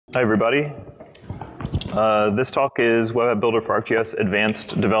Hi, everybody. This talk is Web AppBuilder for ArcGIS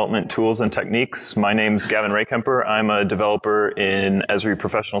Advanced Development Tools and Techniques. My name's Gavin Raykemper. I'm a developer in Esri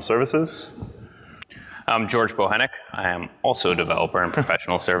Professional Services. I'm George Bohenik. I am also a developer in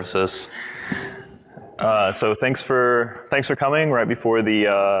professional services. So thanks for coming right before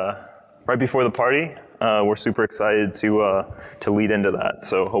the party. We're super excited to lead into that.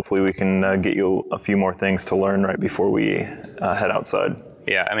 So hopefully we can get you a few more things to learn right before we head outside.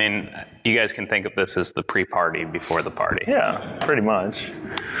 Yeah, I mean, you guys can think of this as the pre-party before the party. Yeah, pretty much.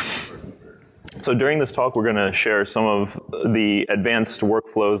 So during this talk, we're going to share some of the advanced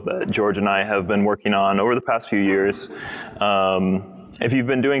workflows that George and I have been working on over the past few years. If you've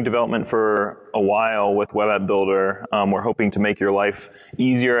been doing development for a while with Web AppBuilder, we're hoping to make your life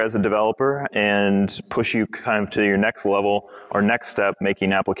easier as a developer and push you kind of to your next level or next step,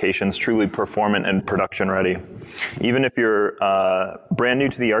 making applications truly performant and production ready. Even if you're brand new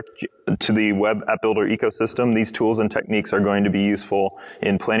to the Web AppBuilder ecosystem, these tools and techniques are going to be useful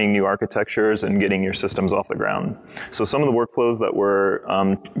in planning new architectures and getting your systems off the ground. So some of the workflows that we're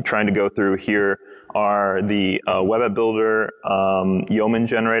trying to go through here are the Web AppBuilder yeoman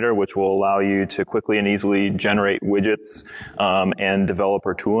generator, which will allow you to quickly and easily generate widgets and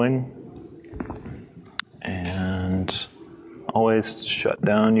developer tooling. And always shut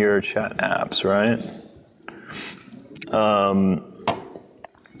down your chat apps, right?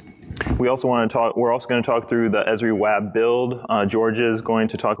 We're also going to talk through the Esri Web build. George is going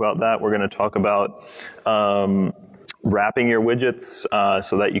to talk about that. We're going to talk about wrapping your widgets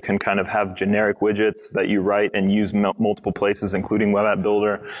so that you can kind of have generic widgets that you write and use multiple places, including Web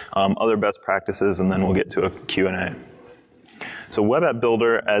AppBuilder, other best practices, and then we'll get to a Q&A. So Web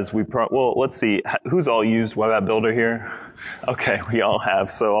AppBuilder, well, let's see, who's all used Web AppBuilder here? Okay, we all have.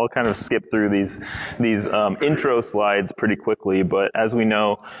 So I'll kind of skip through these intro slides pretty quickly. But as we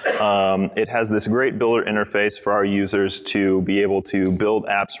know, it has this great builder interface for our users to be able to build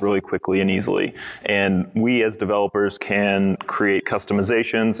apps really quickly and easily. And we as developers can create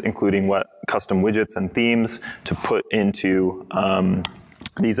customizations, including custom widgets and themes to put into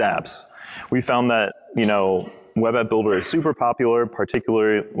these apps. We found that, Web AppBuilder is super popular,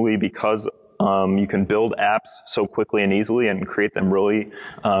 particularly because you can build apps so quickly and easily and create them really,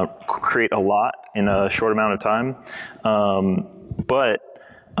 create a lot in a short amount of time. But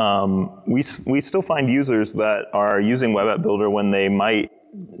we still find users that are using Web AppBuilder when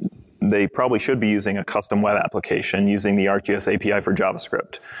they probably should be using a custom web application using the ArcGIS API for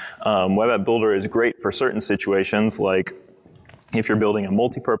JavaScript. Web AppBuilder is great for certain situations, like if you're building a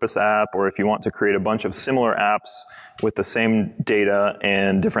multi-purpose app, or if you want to create a bunch of similar apps with the same data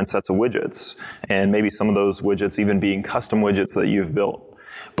and different sets of widgets, and maybe some of those widgets even being custom widgets that you've built.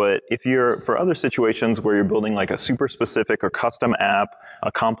 But if for other situations where you're building like a super specific or custom app,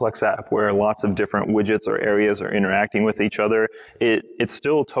 a complex app where lots of different widgets or areas are interacting with each other, it's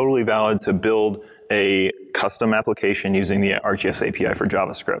still totally valid to build a custom application using the ArcGIS API for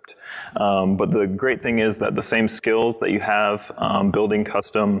JavaScript. But the great thing is that the same skills that you have building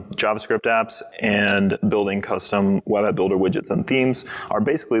custom JavaScript apps and building custom Web AppBuilder widgets and themes are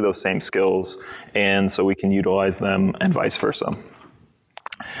basically those same skills, and so we can utilize them and vice versa.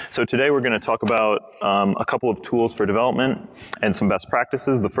 So today we're going to talk about a couple of tools for development and some best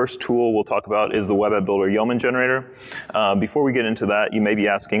practices. The first tool we'll talk about is the Web AppBuilder yeoman generator. Before we get into that, you may be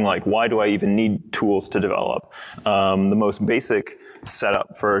asking, like, why do I even need tools to develop? The most basic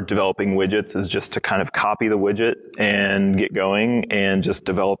setup for developing widgets is just to kind of copy the widget and get going and just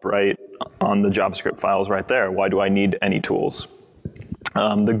develop right on the JavaScript files right there. Why do I need any tools?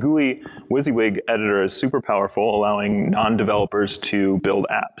 The GUI WYSIWYG editor is super powerful, allowing non-developers to build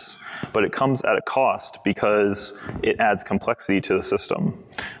apps. But it comes at a cost because it adds complexity to the system.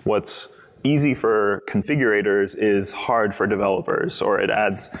 What's easy for configurators is hard for developers, or it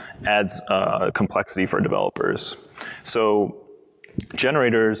adds complexity for developers. So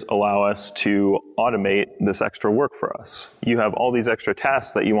generators allow us to automate this extra work for us. You have all these extra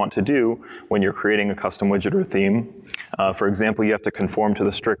tasks that you want to do when you're creating a custom widget or theme. For example, you have to conform to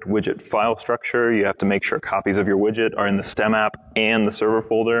the strict widget file structure. You have to make sure copies of your widget are in the stem app and the server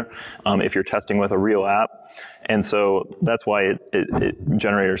folder if you're testing with a real app. And so that's why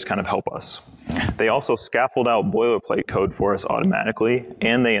generators kind of help us. They also scaffold out boilerplate code for us automatically,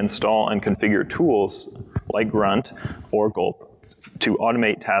 and they install and configure tools like Grunt or Gulp to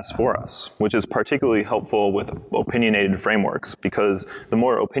automate tasks for us, which is particularly helpful with opinionated frameworks, because the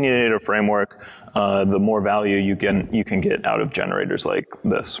more opinionated a framework, the more value you can get out of generators like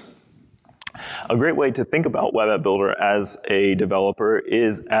this. A great way to think about Web AppBuilder as a developer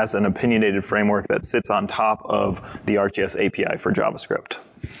is as an opinionated framework that sits on top of the ArcGIS API for JavaScript.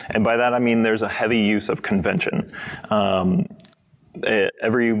 And by that I mean there's a heavy use of convention.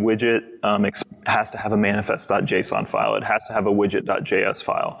 Every widget has to have a manifest.json file. It has to have a widget.js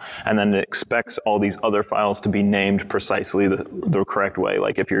file. And then it expects all these other files to be named precisely the correct way.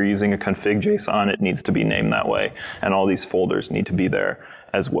 Like if you're using a config.json, it needs to be named that way. And all these folders need to be there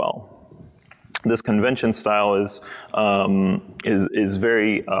as well. This convention style is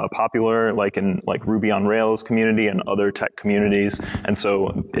very popular, like in Ruby on Rails community and other tech communities. And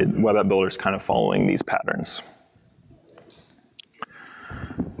so Web App Builder is kind of following these patterns.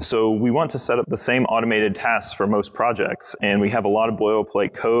 So we want to set up the same automated tasks for most projects, and we have a lot of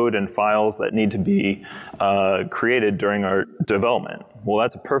boilerplate code and files that need to be created during our development. Well,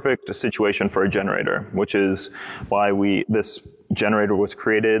 that's a perfect situation for a generator, which is why this generator was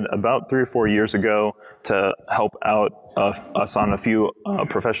created about 3 or 4 years ago to help out us on a few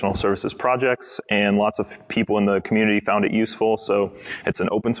professional services projects, and lots of people in the community found it useful. So it's an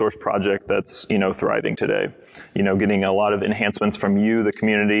open source project that's thriving today. Getting a lot of enhancements from you, the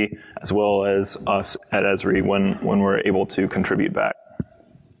community, as well as us at Esri when we're able to contribute back.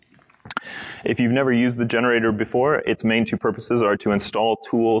 If you've never used the generator before, its main 2 purposes are to install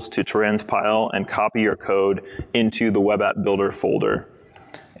tools to transpile and copy your code into the Web App Builder folder.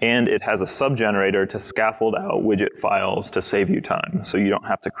 And it has a sub-generator to scaffold out widget files to save you time, so you don't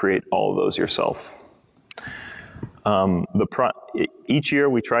have to create all of those yourself. Each year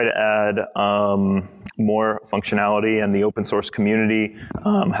we try to add more functionality, and the open source community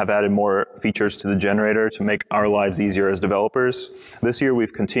have added more features to the generator to make our lives easier as developers. This year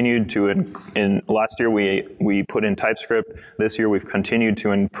we've continued to, last year we put in TypeScript. This year we've continued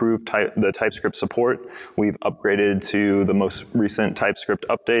to improve the TypeScript support. We've upgraded to the most recent TypeScript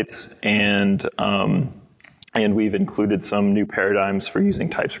updates, and we've included some new paradigms for using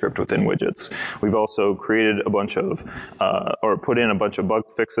TypeScript within widgets. We've also created a bunch of, or put in a bunch of bug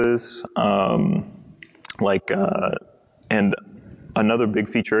fixes, and another big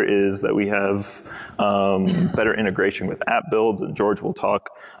feature is that we have better integration with app builds, and George will talk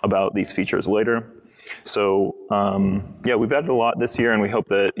about these features later. So yeah, we've added a lot this year, and we hope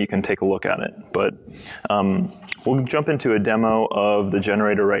that you can take a look at it. But we'll jump into a demo of the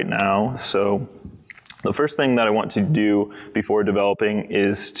generator right now. So the first thing that I want to do before developing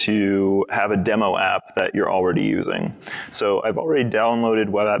is to have a demo app that you're already using. So I've already downloaded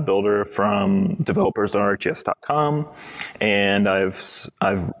Web App Builder from developers.arcgis.com, and I've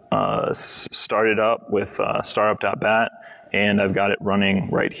started up with startup.bat, and I've got it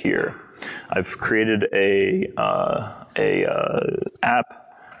running right here. I've created a app,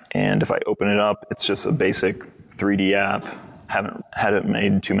 and if I open it up, it's just a basic 3D app. Haven't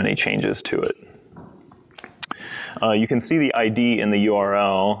made too many changes to it. You can see the ID in the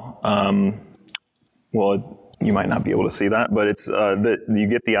URL. Well, you might not be able to see that, but it's you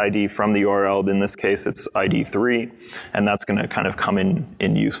get the ID from the URL. In this case, it's ID 3, and that's going to kind of come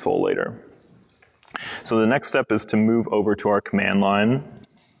in useful later. So the next step is to move over to our command line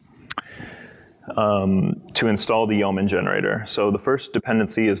to install the yeoman generator. So the first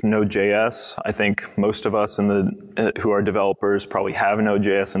dependency is Node.js. I think most of us who are developers probably have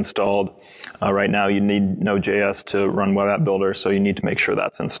Node.js installed. Right now you need Node.js to run Web App Builder, so you need to make sure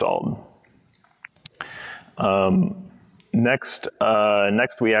that's installed. Next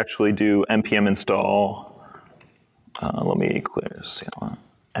we actually do npm install. Let me clear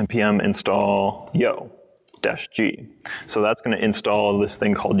npm install yo-g. So that's going to install this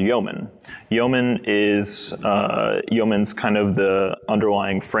thing called yeoman. Yeoman's kind of the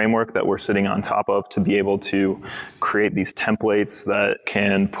underlying framework that we're sitting on top of to be able to create these templates that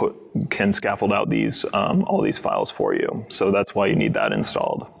can scaffold out these all these files for you. So that's why you need that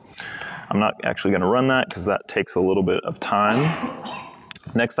installed. I'm not actually going to run that because that takes a little bit of time.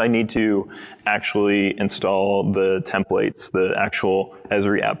 Next, I need to actually install the templates, the actual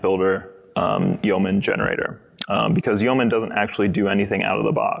Esri App Builder yeoman generator. Because yeoman doesn't actually do anything out of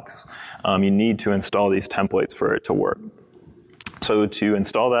the box. You need to install these templates for it to work. So to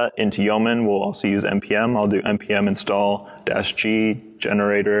install that into yeoman, we'll also use npm. I'll do npm install -g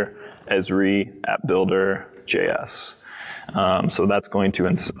generator Esri App Builder JS. So that's going to,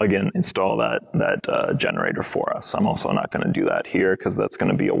 again, install that generator for us. I'm also not going to do that here because that's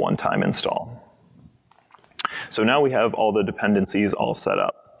going to be a one-time install. So now we have all the dependencies all set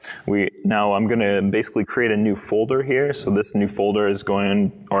up. Now I'm going to basically create a new folder here. So this new folder is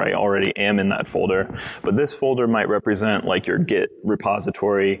going, or I already am in that folder, but this folder might represent like your Git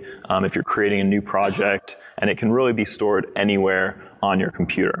repository if you're creating a new project, and it can really be stored anywhere on your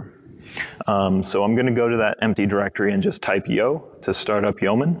computer. So I'm going to go to that empty directory and just type yo to start up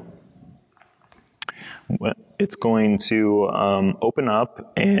yeoman. it's going to open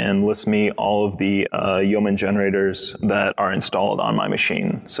up and list me all of the yeoman generators that are installed on my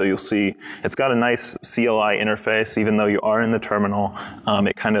machine. So you'll see it's got a nice CLI interface. Even though you are in the terminal,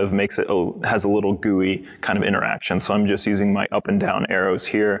 it kind of makes it, has a little GUI kind of interaction. So I'm just using my up and down arrows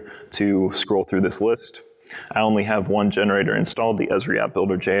here to scroll through this list. I only have one generator installed, the Esri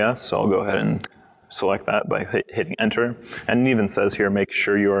AppBuilder.js, so I'll go ahead and select that by hitting enter. And it even says here, make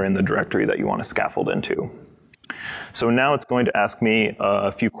sure you are in the directory that you want to scaffold into. So now it's going to ask me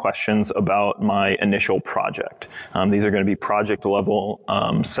a few questions about my initial project. These are going to be project level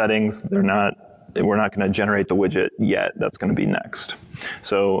settings. We're not going to generate the widget yet. That's going to be next.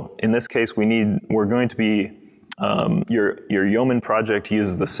 So in this case, we're going to be your yeoman project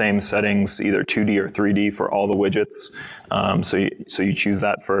uses the same settings, either 2D or 3D for all the widgets. So you choose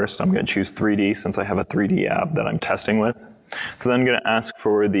that first. I'm going to choose 3D since I have a 3D app that I'm testing with. So then I'm going to ask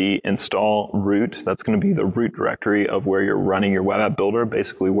for the install root. That's going to be the root directory of where you're running your Web App Builder,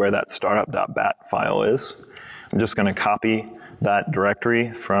 basically where that startup.bat file is. I'm just going to copy that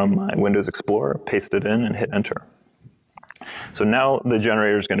directory from my Windows Explorer, paste it in, and hit enter. So now the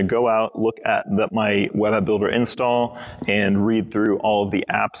generator is going to go out, look at my Web App Builder install, and read through all of the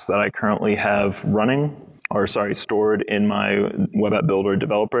apps that I currently have running, or sorry, stored in my Web App Builder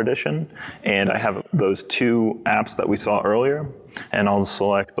Developer Edition. And I have those two apps that we saw earlier, and I'll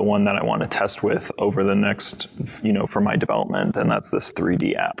select the one that I want to test with over the next, for my development, and that's this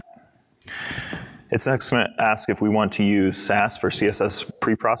 3D app. It's next going to ask if we want to use SASS for CSS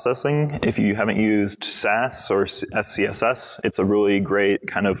preprocessing. If you haven't used SASS or SCSS, it's a really great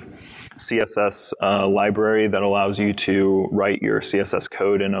kind of CSS library that allows you to write your CSS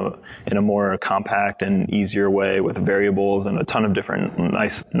code in a more compact and easier way with variables and a ton of different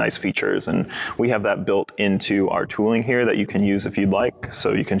nice features. And we have that built into our tooling here that you can use if you'd like.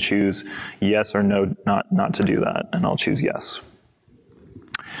 So you can choose yes or no, not to do that, and I'll choose yes.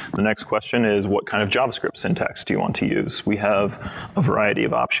 The next question is, what kind of JavaScript syntax do you want to use? We have a variety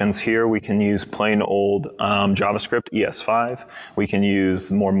of options here. We can use plain old JavaScript, ES5. We can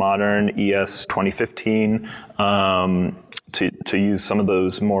use more modern ES 2015 to use some of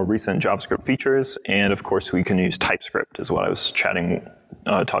those more recent JavaScript features. And of course, we can use TypeScript, is what I was talking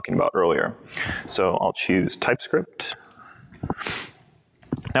about earlier. So I'll choose TypeScript.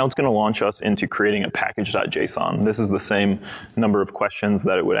 Now it's going to launch us into creating a package.json. This is the same number of questions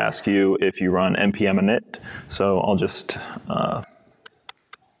that it would ask you if you run npm init. So I'll just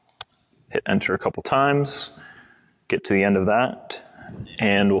hit enter a couple times, get to the end of that,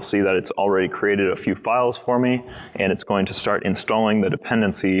 and we'll see that it's already created a few files for me, and it's going to start installing the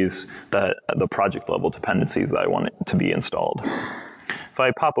dependencies, the project level dependencies that I want it to be installed. If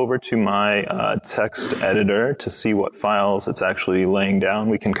I pop over to my text editor to see what files it's actually laying down,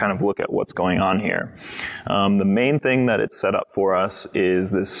 we can kind of look at what's going on here. The main thing that it's set up for us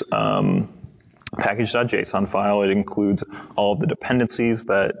is this package.json file. It includes all of the dependencies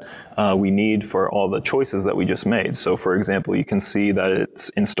that we need for all the choices that we just made. So for example, you can see that it's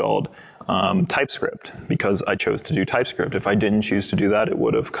installed TypeScript because I chose to do TypeScript. If I didn't choose to do that, it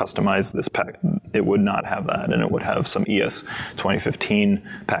would have customized this pack. It would not have that, and it would have some ES 2015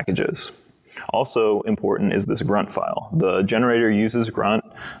 packages. Also important is this grunt file. The generator uses grunt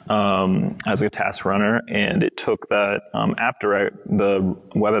as a task runner, and it took that the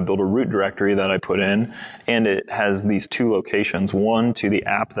Web App Builder root directory that I put in, and it has these two locations, one to the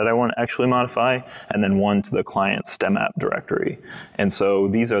app that I want to actually modify, and then one to the client stem app directory. And so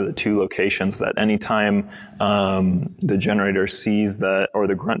these are the two locations that anytime the generator sees that, or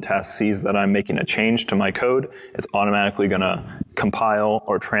the grunt task sees that I'm making a change to my code, it's automatically going to compile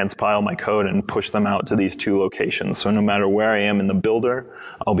or transpile my code and push them out to these two locations. So no matter where I am in the builder,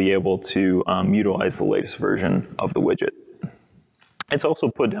 I'll be able to utilize the latest version of the widget. It's also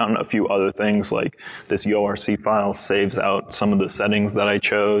put down a few other things, like this yorc file saves out some of the settings that I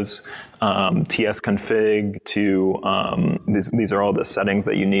chose, tsconfig these are all the settings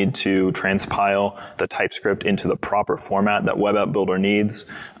that you need to transpile the TypeScript into the proper format that Web App Builder needs,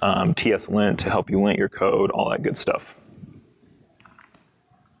 tslint to help you lint your code, all that good stuff.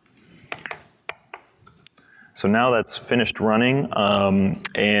 So now that's finished running, and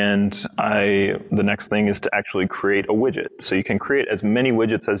the next thing is to actually create a widget. So you can create as many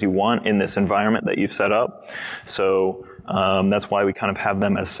widgets as you want in this environment that you've set up. So that's why we kind of have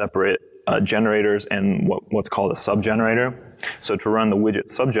them as separate generators and what's called a subgenerator. So to run the widget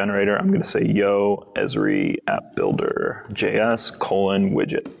subgenerator, I'm going to say yo Esri AppBuilder.js :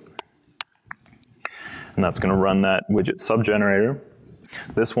 widget. And that's going to run that widget subgenerator.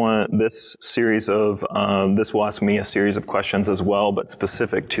 This will ask me a series of questions as well, but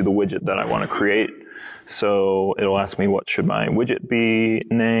specific to the widget that I want to create. So it'll ask me what should my widget be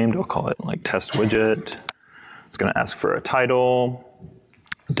named. I'll call it like test widget. It's going to ask for a title,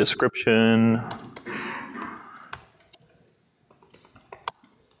 description,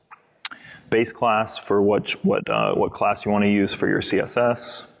 base class for what class you want to use for your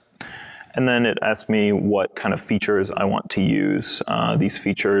CSS. And then it asks me what kind of features I want to use. These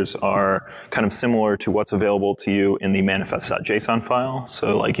features are kind of similar to what's available to you in the manifest.json file.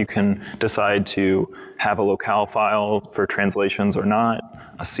 So like you can decide to have a locale file for translations or not,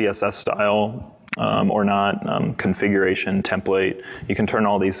 a CSS style or not, configuration, template. You can turn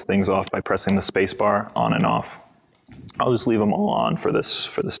all these things off by pressing the spacebar on and off. I'll just leave them all on for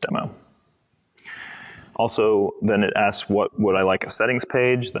this demo. Also, then it asks what would I like a settings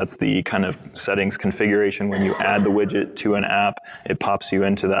page. That's the kind of settings configuration. When you add the widget to an app, it pops you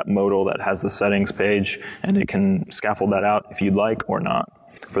into that modal that has the settings page, and it can scaffold that out if you'd like or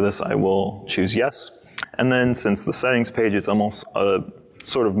not. For this, I will choose yes. And then since the settings page is almost a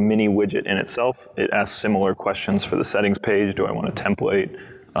sort of mini widget in itself, it asks similar questions for the settings page. Do I want a template,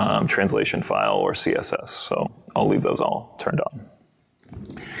 translation file, or CSS? So I'll leave those all turned on.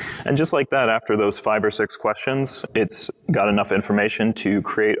 And just like that, after those 5 or 6 questions, it's got enough information to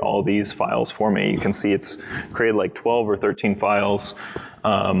create all these files for me. You can see it's created like 12 or 13 files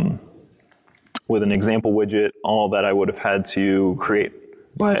with an example widget, all that I would have had to create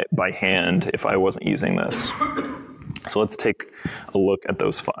by hand if I wasn't using this. So let's take a look at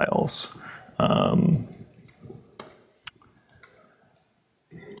those files.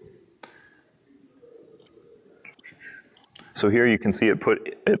 So here you can see it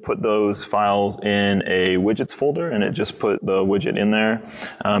put those files in a widgets folder, and it just put the widget in there.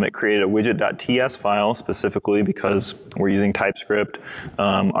 It created a widget.ts file specifically because we're using TypeScript,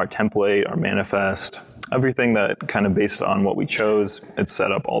 our template, our manifest, everything that kind of based on what we chose, it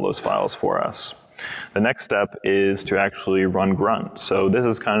set up all those files for us. The next step is to actually run grunt. So this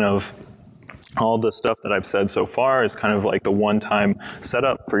is kind of all the stuff that I've said so far is kind of like the one-time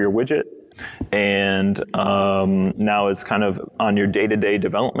setup for your widget. And now it's kind of on your day-to-day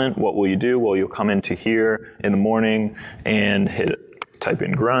development. What will you do? Well, you'll come into here in the morning and type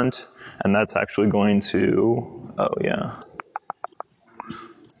in grunt, and that's actually going to, oh yeah.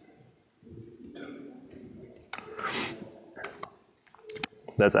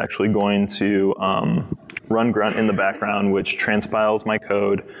 That's actually going to run grunt in the background, which transpiles my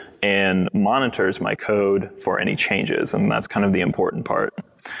code and monitors my code for any changes, and that's kind of the important part.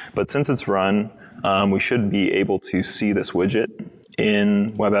 But since it's run, we should be able to see this widget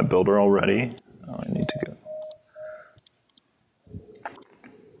in Web AppBuilder already. Oh, I need to go.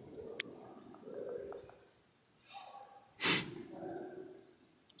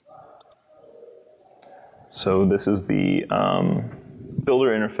 So this is the builder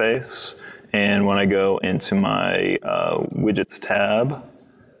interface, and when I go into my widgets tab,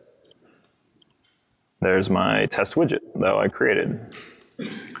 there's my test widget that I created.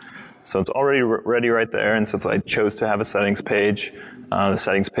 So it's already ready right there, and since I chose to have a settings page, the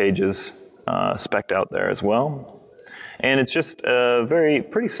settings page is spec'd out there as well. And it's just a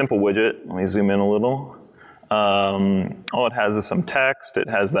pretty simple widget. Let me zoom in a little. All it has is some text. It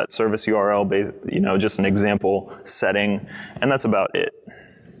has that service URL, just an example setting, and that's about it.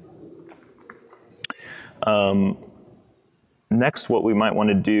 Next, what we might want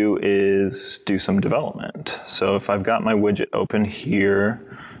to do is do some development. So if I've got my widget open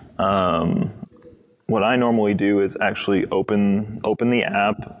here, what I normally do is actually open the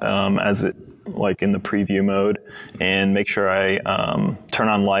app as it like in the preview mode, and make sure I turn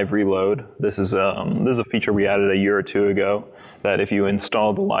on live reload. This is a feature we added a year or 2 ago, that if you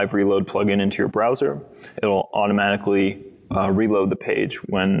install the live reload plugin into your browser, it'll automatically reload the page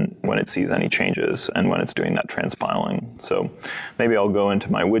when it sees any changes and when it's doing that transpiling. So maybe I'll go into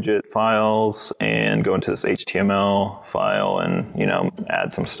my widget files and go into this HTML file and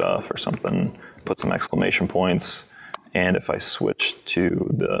add some stuff or something, put some exclamation points. And if I switch to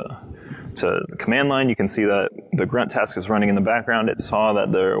the command line, you can see that the grunt task is running in the background. It saw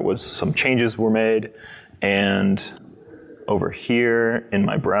that there was some changes were made, and over here in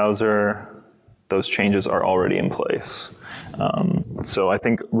my browser, those changes are already in place. So I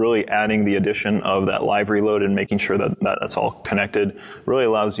think really adding the addition of that live reload and making sure that that's all connected really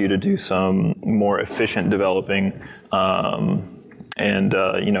allows you to do some more efficient developing and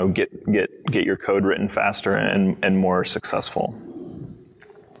get your code written faster and more successful.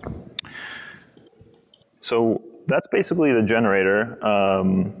 So that's basically the generator.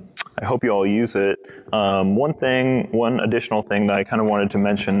 I hope you all use it. One additional thing that I kind of wanted to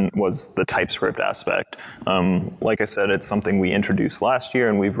mention was the TypeScript aspect. Like I said, it's something we introduced last year,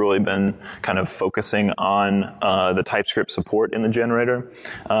 and we've really been kind of focusing on the TypeScript support in the generator,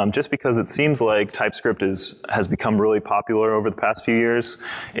 just because it seems like TypeScript has become really popular over the past few years.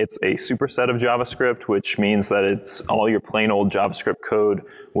 It's a superset of JavaScript, which means that it's all your plain old JavaScript code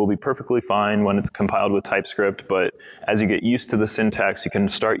will be perfectly fine when it's compiled with TypeScript, but as you get used to the syntax, you can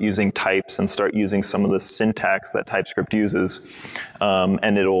start using types and start using some of the syntax that TypeScript uses,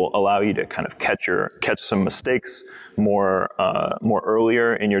 and it'll allow you to kind of catch some mistakes more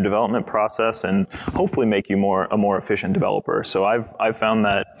earlier in your development process, and hopefully make you a more efficient developer. So I've found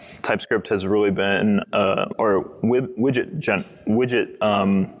that TypeScript has really been,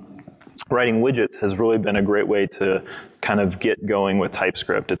 writing widgets has really been a great way to kind of get going with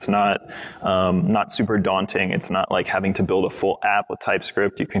TypeScript. It's not super daunting. It's not like having to build a full app with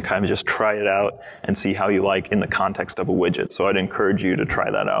TypeScript. You can kind of just try it out and see how you like in the context of a widget. So I'd encourage you to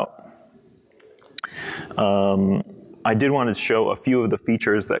try that out. I did want to show a few of the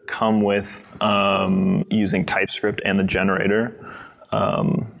features that come with using TypeScript and the generator.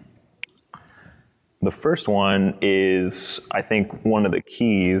 The first one is, I think, one of the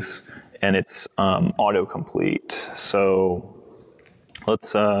keys, and it's autocomplete. So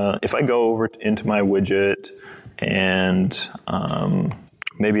let's, if I go over into my widget and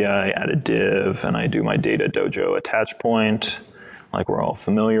maybe I add a div and I do my data dojo attach point, like we're all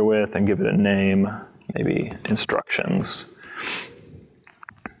familiar with, and give it a name, maybe instructions.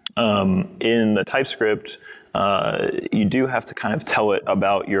 In the TypeScript, you do have to kind of tell it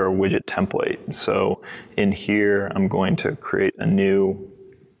about your widget template. So in here, I'm going to create a new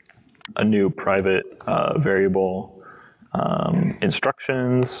private variable,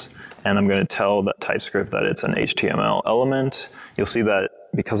 instructions, and I'm going to tell that TypeScript that it's an HTML element. You'll see that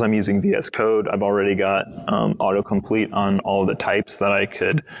because I'm using VS Code, I've already got autocomplete on all of the types that I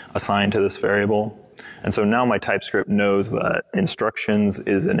could assign to this variable. And so now my TypeScript knows that instructions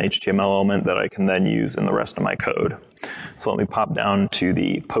is an HTML element that I can then use in the rest of my code. So let me pop down to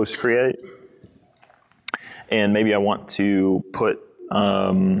the post create. And maybe I want to put,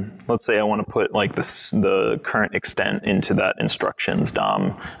 let's say I want to put like the current extent into that instructions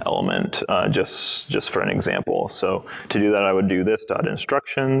DOM element, just for an example. So to do that, I would do this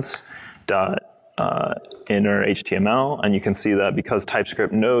 .instructions inner HTML, and you can see that because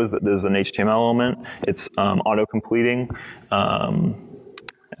TypeScript knows that this is an HTML element, it's auto-completing, and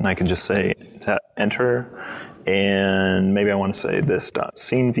I can just say enter, and maybe I want to say this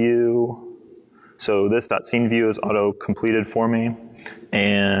 .scene view. So this .scene view is auto-completed for me,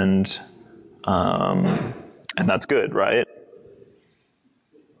 and that's good, right?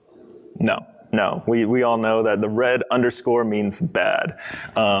 No, we all know that the red underscore means bad.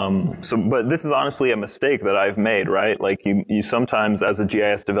 But this is honestly a mistake that I've made, right? Like you sometimes, as a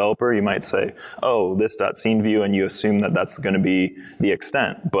GIS developer, you might say, oh, this .scene view, and you assume that that's going to be the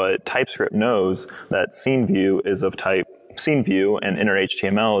extent. But TypeScript knows that scene view is of type scene view, and inner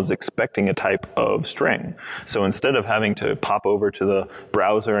HTML is expecting a type of string. So instead of having to pop over to the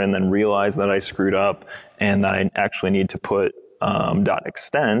browser and then realize that I screwed up and that I actually need to put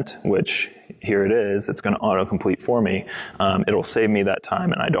 .extent, which here it is, it's going to autocomplete for me. It'll save me that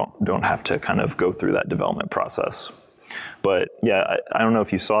time, and I don't have to kind of go through that development process. But yeah, I don't know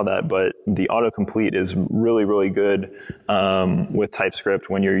if you saw that, but the autocomplete is really, really good with TypeScript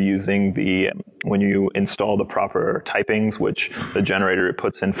when you're using when you install the proper typings, which the generator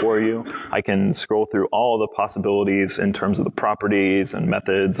puts in for you. I can scroll through all the possibilities in terms of the properties and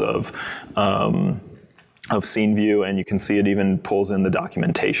methods of scene view, and you can see it even pulls in the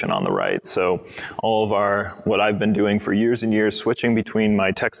documentation on the right. So all of what I've been doing for years and years, switching between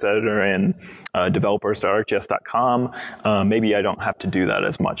my text editor and developers.arcgis.com, maybe I don't have to do that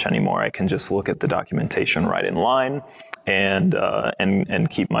as much anymore. I can just look at the documentation right in line and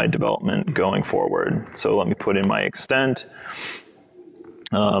keep my development going forward. So let me put in my extent,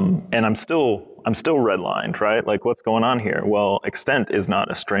 and I'm still redlined, right? Like, what's going on here? Well, extent is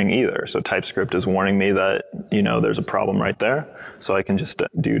not a string either. So TypeScript is warning me that, there's a problem right there. So I can just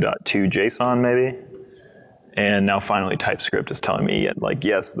do .toJSON maybe. And now finally TypeScript is telling me, like,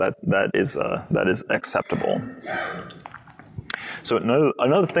 yes, that is acceptable. So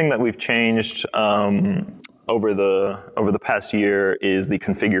another thing that we've changed over the past year is the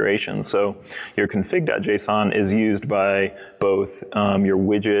configuration. So your config.json is used by both your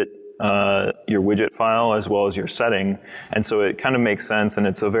widget file as well as your setting, and so it kind of makes sense, and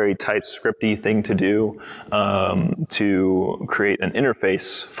it's a very TypeScripty thing to do to create an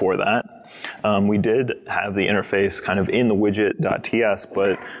interface for that. We did have the interface kind of in the widget.ts,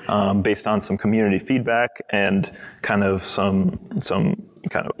 but based on some community feedback and kind of some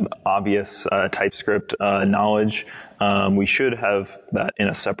kind of obvious TypeScript knowledge, we should have that in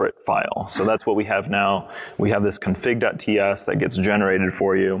a separate file. So that's what we have now. We have this config.ts that gets generated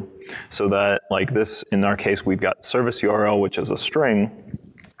for you, so that, like this, in our case, we've got service URL, which is a string.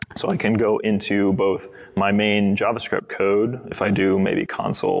 So I can go into both my main JavaScript code. If I do maybe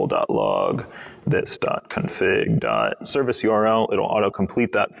console.log this.config.service URL, it'll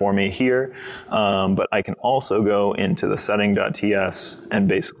auto-complete that for me here. But I can also go into the setting.ts and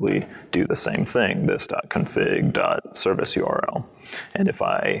basically do the same thing, this.config.service URL. And if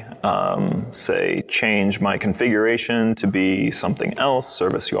I, say, change my configuration to be something else,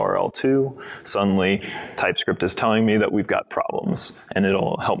 service URL 2, suddenly TypeScript is telling me that we've got problems. And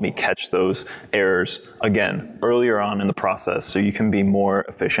it'll help me catch those errors, again, earlier on in the process, so you can be more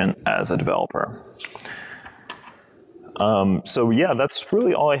efficient as a developer. So yeah, that's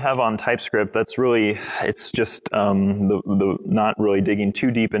really all I have on TypeScript. That's really, it's just not really digging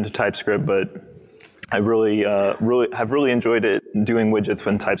too deep into TypeScript, but I really have enjoyed it doing widgets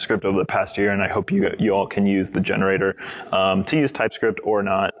with TypeScript over the past year, and I hope you all can use the generator to use TypeScript or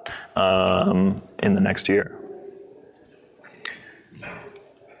not in the next year.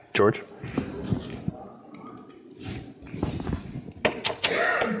 George?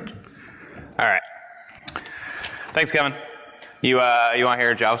 All right. Thanks, Kevin. You want to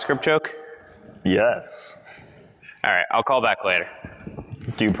hear a JavaScript joke? Yes. All right, I'll call back later.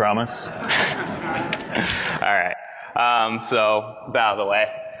 Do you promise? All right. So, out of the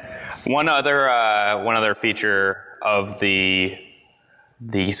way. One other feature of the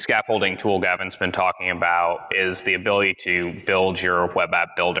scaffolding tool Gavin's been talking about is the ability to build your Web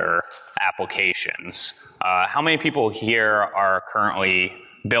AppBuilder applications. How many people here are currently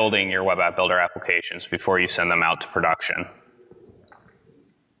building your Web AppBuilder applications before you send them out to production?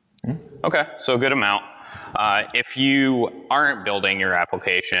 Okay, so a good amount. If you aren't building your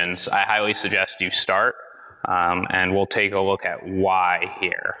applications, I highly suggest you start, and we'll take a look at why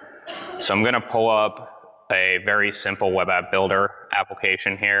here. So I'm going to pull up a very simple Web AppBuilder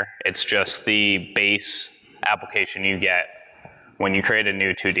application here. It's just the base application you get when you create a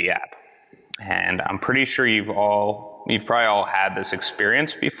new 2D app. And I'm pretty sure you've probably all had this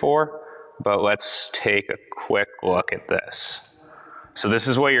experience before, but let's take a quick look at this. So this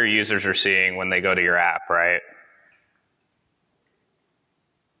is what your users are seeing when they go to your app, right?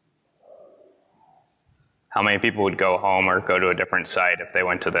 How many people would go home or go to a different site if they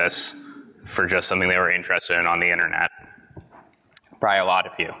went to this for just something they were interested in on the internet? Probably a lot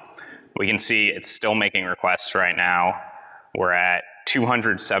of you. We can see it's still making requests right now. We're at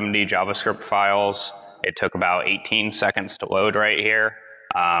 270 JavaScript files. It took about 18 seconds to load right here.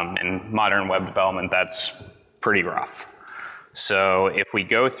 In modern web development, that's pretty rough. So if we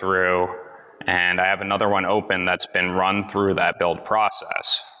go through, and I have another one open that's been run through that build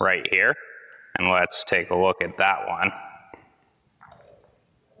process right here, and let's take a look at that one.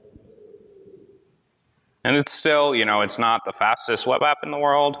 And it's still, it's not the fastest web app in the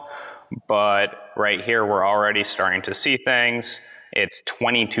world, but right here we're already starting to see things. It's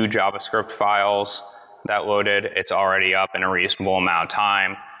 22 JavaScript files that loaded. It's already up in a reasonable amount of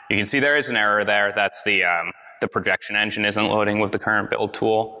time. You can see there is an error there. That's the projection engine isn't loading with the current build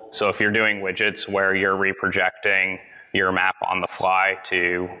tool. So if you're doing widgets where you're reprojecting your map on the fly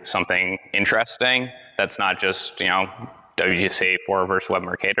to something interesting, that's not just, WGSA4 versus Web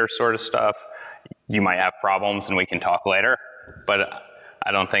Mercator sort of stuff, you might have problems, and we can talk later. But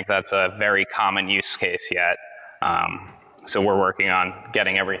I don't think that's a very common use case yet. So we're working on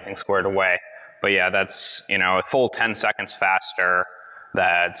getting everything squared away. But yeah, that's, a full 10 seconds faster.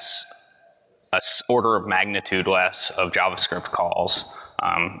 That's an order of magnitude less of JavaScript calls,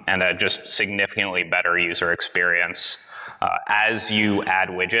 and a just significantly better user experience. As you add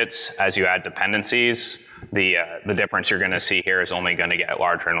widgets, as you add dependencies, the difference you're going to see here is only going to get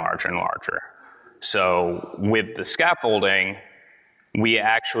larger and larger and larger. So with the scaffolding, we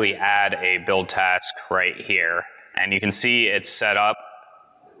actually add a build task right here, and you can see it's set up.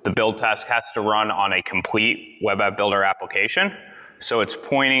 The build task has to run on a complete Web AppBuilder application. So it's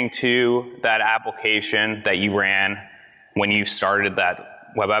pointing to that application that you ran when you started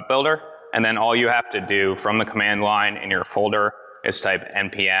that Web AppBuilder. And then all you have to do from the command line in your folder is type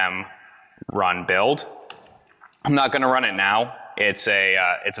npm run build. I'm not going to run it now. It's a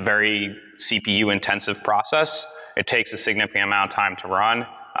very CPU intensive process. It takes a significant amount of time to run.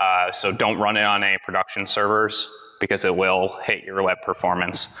 So don't run it on any production servers because it will hit your web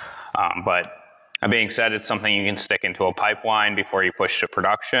performance. But That being said, it's something you can stick into a pipeline before you push to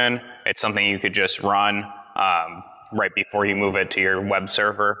production. It's something you could just run right before you move it to your web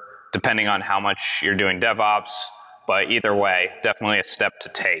server, depending on how much you're doing DevOps. But either way, definitely a step to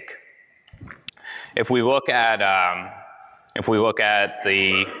take. If we look at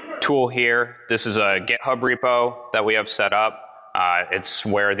the tool here, this is a GitHub repo that we have set up. It's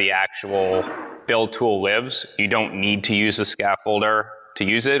where the actual build tool lives. You don't need to use a scaffolder to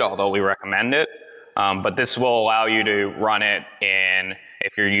use it, although we recommend it. But this will allow you to run it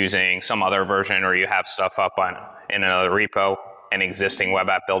if you're using some other version or you have stuff up in another repo, an existing Web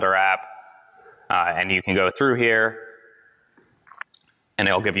AppBuilder app. And you can go through here and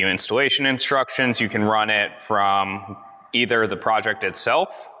it'll give you installation instructions. You can run it from either the project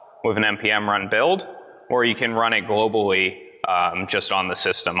itself with an npm run build, or you can run it globally just on the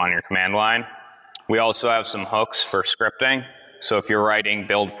system on your command line. We also have some hooks for scripting. So if you're writing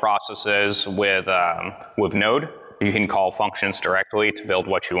build processes with Node, you can call functions directly to build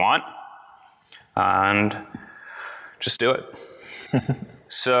what you want. And just do it.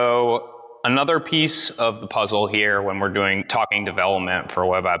 So another piece of the puzzle here when we're talking development for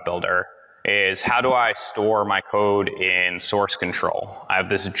Web AppBuilder is how do I store my code in source control? I have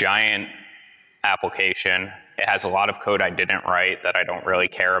this giant application. It has a lot of code I didn't write that I don't really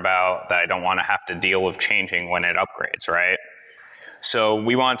care about, that I don't want to have to deal with changing when it upgrades, right? So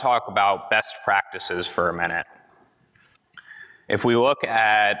we want to talk about best practices for a minute. If we look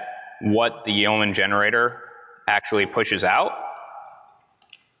at what the yeoman generator actually pushes out,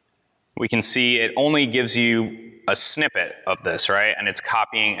 we can see it only gives you a snippet of this, right? And it's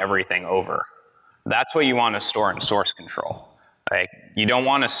copying everything over. That's what you want to store in source control. Like, you don't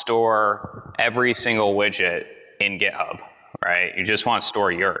want to store every single widget in GitHub, right? You just want to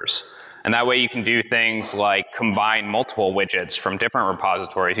store yours. And that way you can do things like combine multiple widgets from different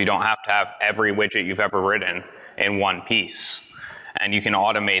repositories. You don't have to have every widget you've ever written in one piece. And you can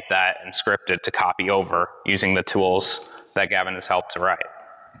automate that and script it to copy over using the tools that Gavin has helped to write.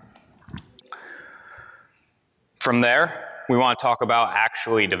 From there, we want to talk about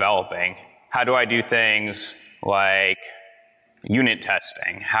actually developing. How do I do things like unit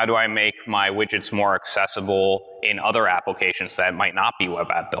testing? How do I make my widgets more accessible in other applications that might not be Web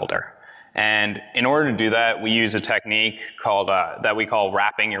AppBuilder? And in order to do that, we use a technique called that we call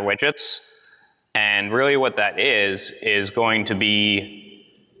wrapping your widgets. And really what that is going to be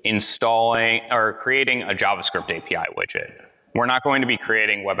installing or creating a JavaScript API widget. We're not going to be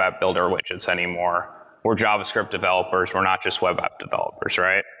creating Web AppBuilder widgets anymore. We're JavaScript developers. We're not just web app developers,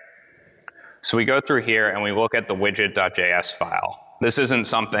 right? So we go through here and we look at the widget.js file. This isn't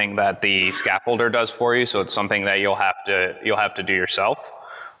something that the scaffolder does for you, so it's something that you'll have to do yourself.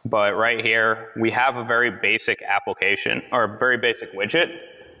 But right here, we have a very basic application, or a very basic widget,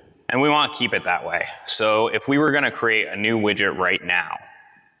 and we want to keep it that way. So if we were going to create a new widget right now,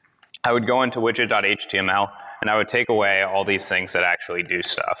 I would go into widget.html, and I would take away all these things that actually do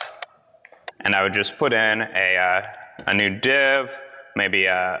stuff. And I would just put in a new div, maybe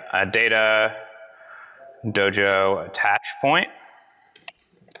a data dojo attach point,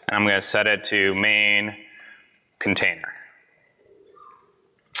 and I'm going to set it to main container.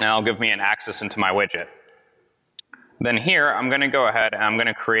 And it'll give me an access into my widget. Then here, I'm going to go ahead and I'm going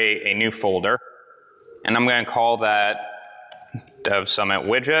to create a new folder, and I'm going to call that dev summit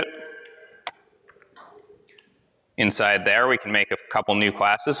widget. Inside there, we can make a couple new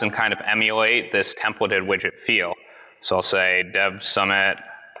classes and kind of emulate this templated widget feel. So I'll say dev summit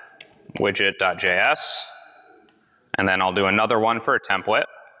widget.js, and then I'll do another one for a template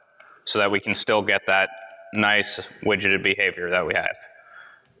so that we can still get that nice widgeted behavior that we have.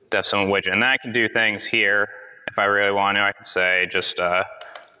 Dev summit widget. And then I can do things here. If I really want to, I can say just a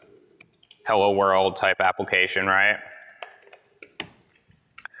hello world type application, right?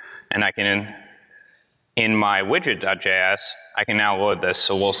 And I can, in my widget.js, I can now load this.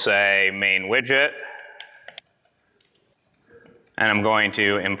 So we'll say main widget, and I'm going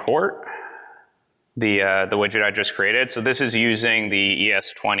to import the widget I just created. So this is using the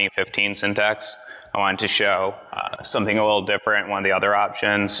ES2015 syntax. I wanted to show something a little different, one of the other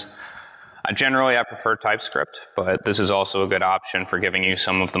options. Generally, I prefer TypeScript, but this is also a good option for giving you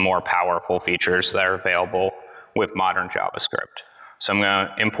some of the more powerful features that are available with modern JavaScript. So I'm going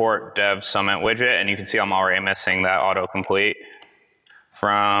to import dev summit widget, and you can see I'm already missing that autocomplete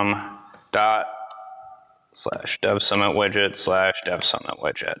from dot / dev summit widget / dev summit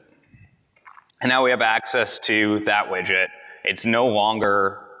widget. And now we have access to that widget. It's no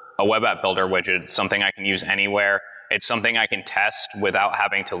longer a Web AppBuilder widget. It's something I can use anywhere. It's something I can test without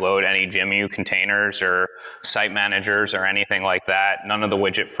having to load any GMU containers or site managers or anything like that. None of the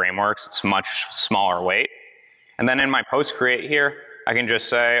widget frameworks. It's much smaller weight. And then in my post create here, I can just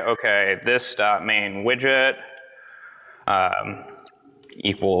say, okay, this main widget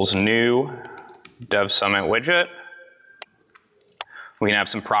equals new dev summit widget. We can have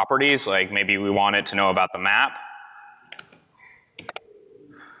some properties, like maybe we want it to know about the map.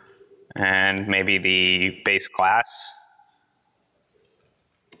 And maybe the base class.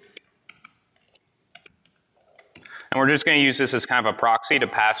 And we're just going to use this as kind of a proxy to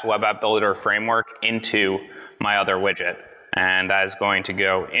pass Web AppBuilder framework into my other widget. And that is going to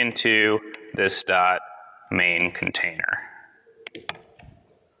go into this .main container.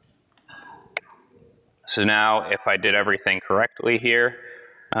 So now if I did everything correctly here,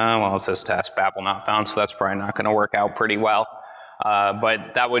 well, it says task Babel not found, so that's probably not going to work out pretty well.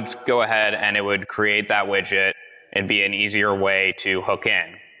 But that would go ahead and it would create that widget. It'd be an easier way to hook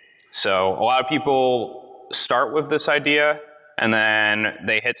in. So a lot of people start with this idea and then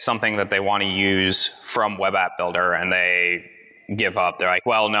they hit something that they want to use from Web AppBuilder and they give up. They're like,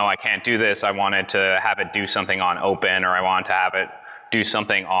 well, no, I can't do this. I wanted to have it do something on open, or I want to have it do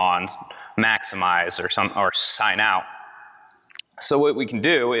something on maximize or sign out. So what we can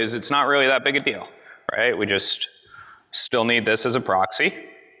do is it's not really that big a deal, right? We just still need this as a proxy.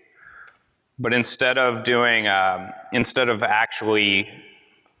 But instead of actually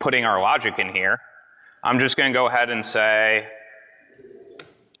putting our logic in here, I'm just going to go ahead and say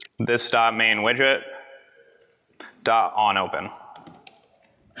this .main widget .onOpen.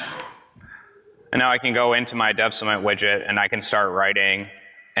 And now I can go into my dev summit widget and I can start writing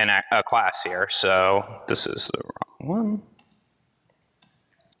a class here. So this is the wrong one.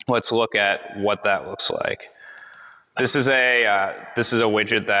 Let's look at what that looks like. This is a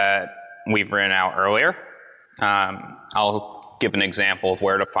widget that we've written out earlier. I'll give an example of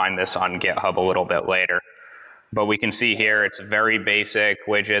where to find this on GitHub a little bit later. But we can see here it's a very basic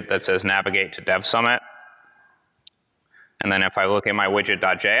widget that says navigate to Dev Summit. And then if I look at my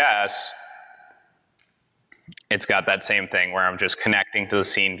widget.js, it's got that same thing where I'm just connecting to the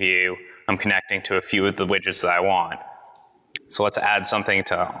scene view. I'm connecting to a few of the widgets that I want. So let's add something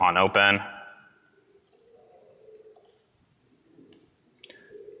to onOpen.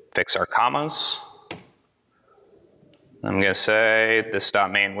 Fix our commas. I'm going to say this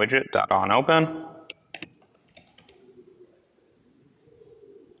 .main widget .onOpen.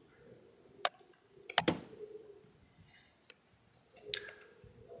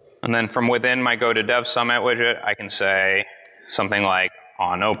 And then from within my go to dev summit widget, I can say something like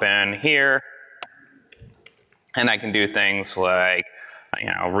onOpen here. And I can do things like,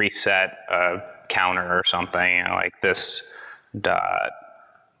 reset a counter or something, like this dot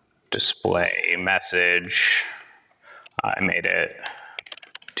display message. I made it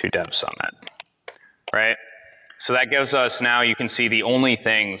to dev summit, right? So that gives us, now you can see the only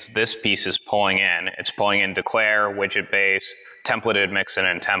things this piece is pulling in. It's pulling in declare, widget base, templated mixin,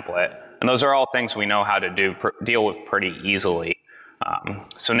 and template. And those are all things we know how to deal with pretty easily.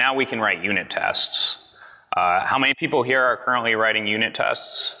 So now we can write unit tests. How many people here are currently writing unit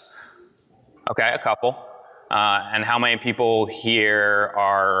tests? Okay, a couple. And how many people here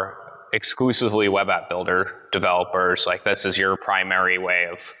are exclusively Web AppBuilder developers? Like this is your primary way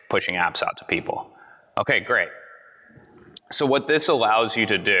of pushing apps out to people. Okay, great. So what this allows you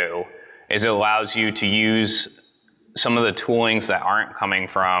to do is it allows you to use some of the toolings that aren't coming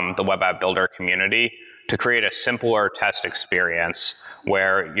from the Web AppBuilder community to create a simpler test experience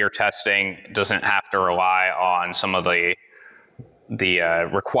where your testing doesn't have to rely on some of the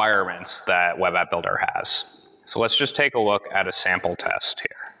requirements that Web AppBuilder has. So let's just take a look at a sample test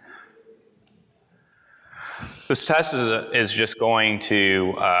here. This test is just going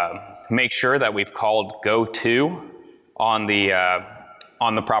to make sure that we've called go-to on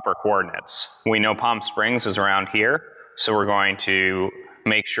the proper coordinates. We know Palm Springs is around here, so we're going to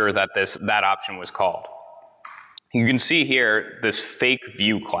make sure that that option was called. You can see here this fake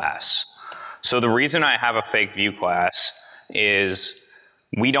view class. So the reason I have a fake view class is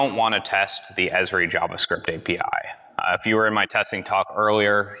we don't want to test the Esri JavaScript API. If you were in my testing talk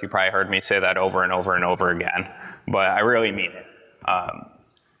earlier, you probably heard me say that over and over and over again, but I really mean it.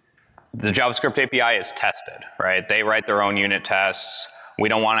 The JavaScript API is tested, right? They write their own unit tests. We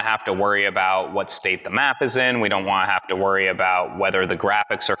don't want to have to worry about what state the map is in. We don't want to have to worry about whether the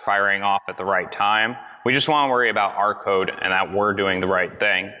graphics are firing off at the right time. We just want to worry about our code and that we're doing the right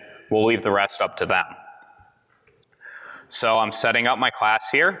thing. We'll leave the rest up to them. So I'm setting up my class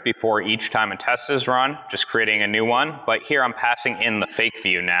here before each time a test is run, just creating a new one. But here I'm passing in the fake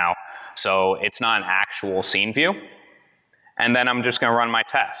view now. So it's not an actual scene view. and then I'm just going to run my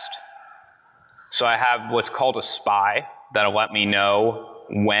test. So I have what's called a SPY that'll let me know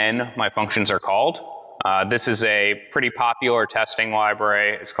when my functions are called. This is a pretty popular testing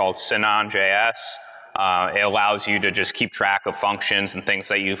library. It's called Synon.js. It allows you to just keep track of functions and things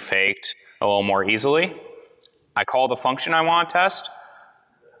that you faked a little more easily. I call the function I want to test,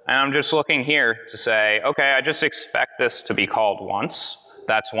 and I'm just looking here to say, okay, I just expect this to be called once.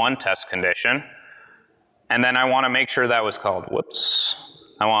 That's one test condition. And then I want to make sure that was called,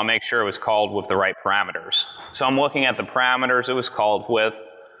 I want to make sure it was called with the right parameters. So I'm looking at the parameters it was called with,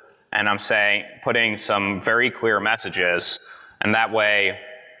 and I'm saying, putting some very clear messages, and that way,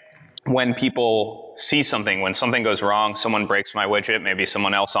 when people see something, when something goes wrong, someone breaks my widget, maybe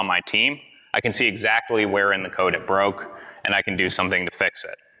someone else on my team, I can see exactly where in the code it broke, and I can do something to fix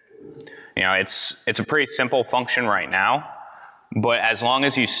it. You know, it's a pretty simple function right now, but as long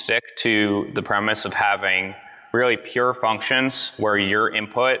as you stick to the premise of having really pure functions where your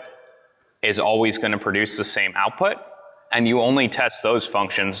input is always going to produce the same output, and you only test those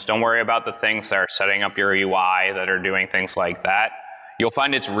functions, don't worry about the things that are setting up your UI, that are doing things like that, you'll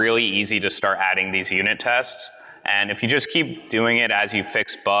find it's really easy to start adding these unit tests. And if you just keep doing it as you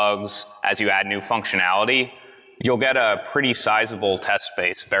fix bugs, as you add new functionality, you'll get a pretty sizable test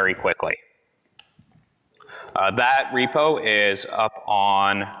space very quickly. That repo is up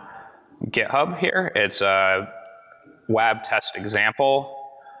on GitHub here. It's a web test example,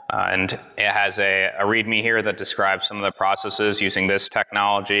 and it has a README here that describes some of the processes using this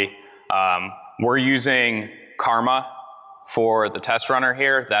technology. We're using Karma for the test runner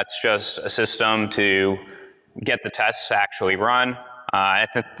here. That's just a system to get the tests to actually run.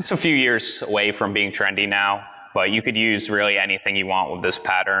 It's a few years away from being trendy now, but you could use really anything you want with this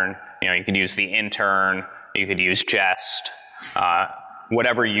pattern. You know, you could use the intern, you could use jest,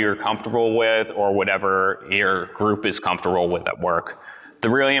 whatever you're comfortable with or whatever your group is comfortable with at work. The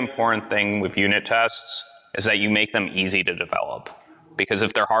really important thing with unit tests is that you make them easy to develop. Because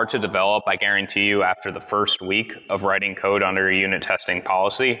if they're hard to develop, I guarantee you after the first week of writing code under a unit testing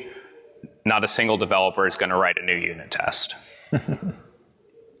policy, not a single developer is going to write a new unit test.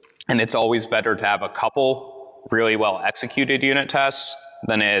 And it's always better to have a couple really well executed unit tests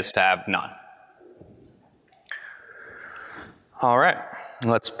than it is to have none. All right,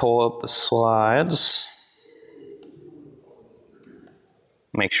 let's pull up the slides.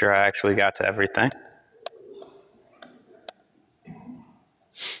 Make sure I actually got to everything.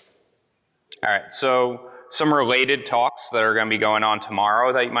 All right, so some related talks that are going to be going on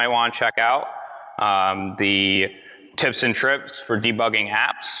tomorrow that you might want to check out. The tips and tricks for debugging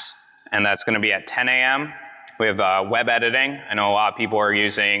apps, and that's going to be at 10 a.m. We have web editing. I know a lot of people are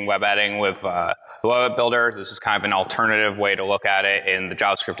using web editing with Web AppBuilder. This is kind of an alternative way to look at it in the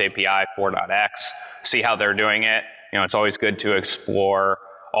JavaScript API 4.x, see how they're doing it. You know, it's always good to explore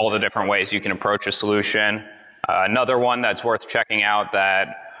all the different ways you can approach a solution. Another one that's worth checking out that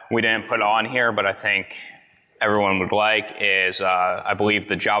we didn't put on here, but I think everyone would like is, I believe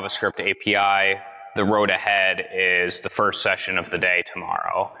the JavaScript API, the road ahead is the first session of the day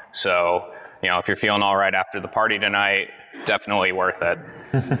tomorrow. So, you know, if you're feeling all right after the party tonight, definitely worth it.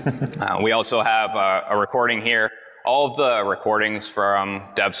 We also have a recording here. All of the recordings from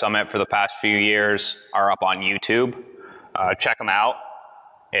Dev Summit for the past few years are up on YouTube. Check them out.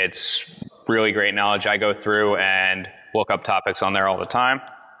 It's really great knowledge. I go through and look up topics on there all the time.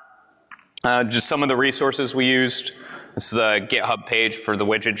 Just some of the resources we used. This is the GitHub page for the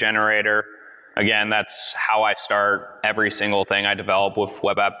widget generator. Again, that's how I start every single thing I develop with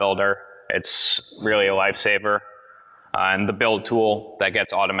Web AppBuilder. It's really a lifesaver. And the build tool that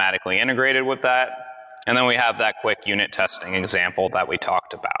gets automatically integrated with that. And then we have that quick unit testing example that we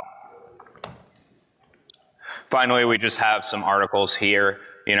talked about. Finally, we just have some articles here.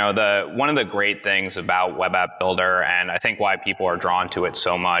 You know, one of the great things about Web AppBuilder, and I think why people are drawn to it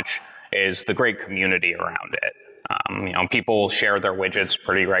so much, is the great community around it. You know, people share their widgets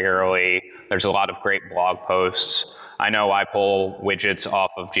pretty regularly. There's a lot of great blog posts. I know I pull widgets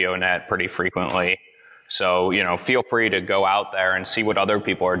off of GeoNet pretty frequently. So, you know, feel free to go out there and see what other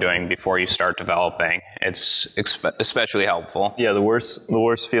people are doing before you start developing. It's especially helpful. Yeah, the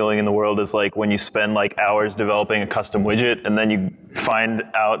worst feeling in the world is like when you spend like hours developing a custom widget and then you find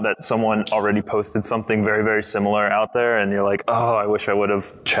out that someone already posted something very, very similar out there and you're like, oh, I wish I would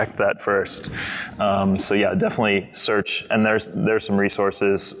have checked that first. So yeah, definitely search, and there's some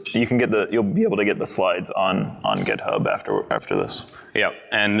resources. You'll be able to get the slides on GitHub after this. Yep,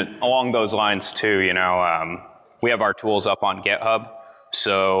 and along those lines too, you know, we have our tools up on GitHub.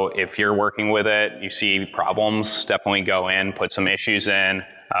 So if you're working with it, you see problems, definitely go in, put some issues in.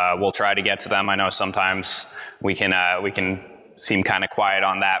 We'll try to get to them. I know sometimes we can seem kind of quiet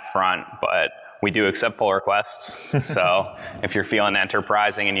on that front, but we do accept pull requests. So if you're feeling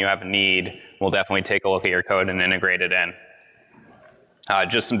enterprising and you have a need, we'll definitely take a look at your code and integrate it in.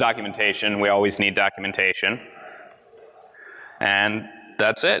 Just some documentation. We always need documentation. And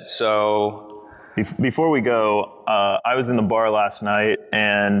that's it. So before we go, I was in the bar last night,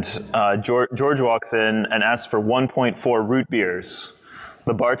 and George walks in and asks for 1.4 root beers.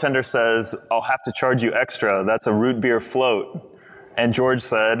 The bartender says, "I'll have to charge you extra. That's a root beer float." And George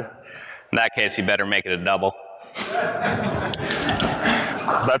said, in that case, you better make it a double.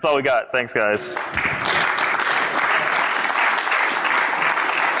 That's all we got. Thanks, guys.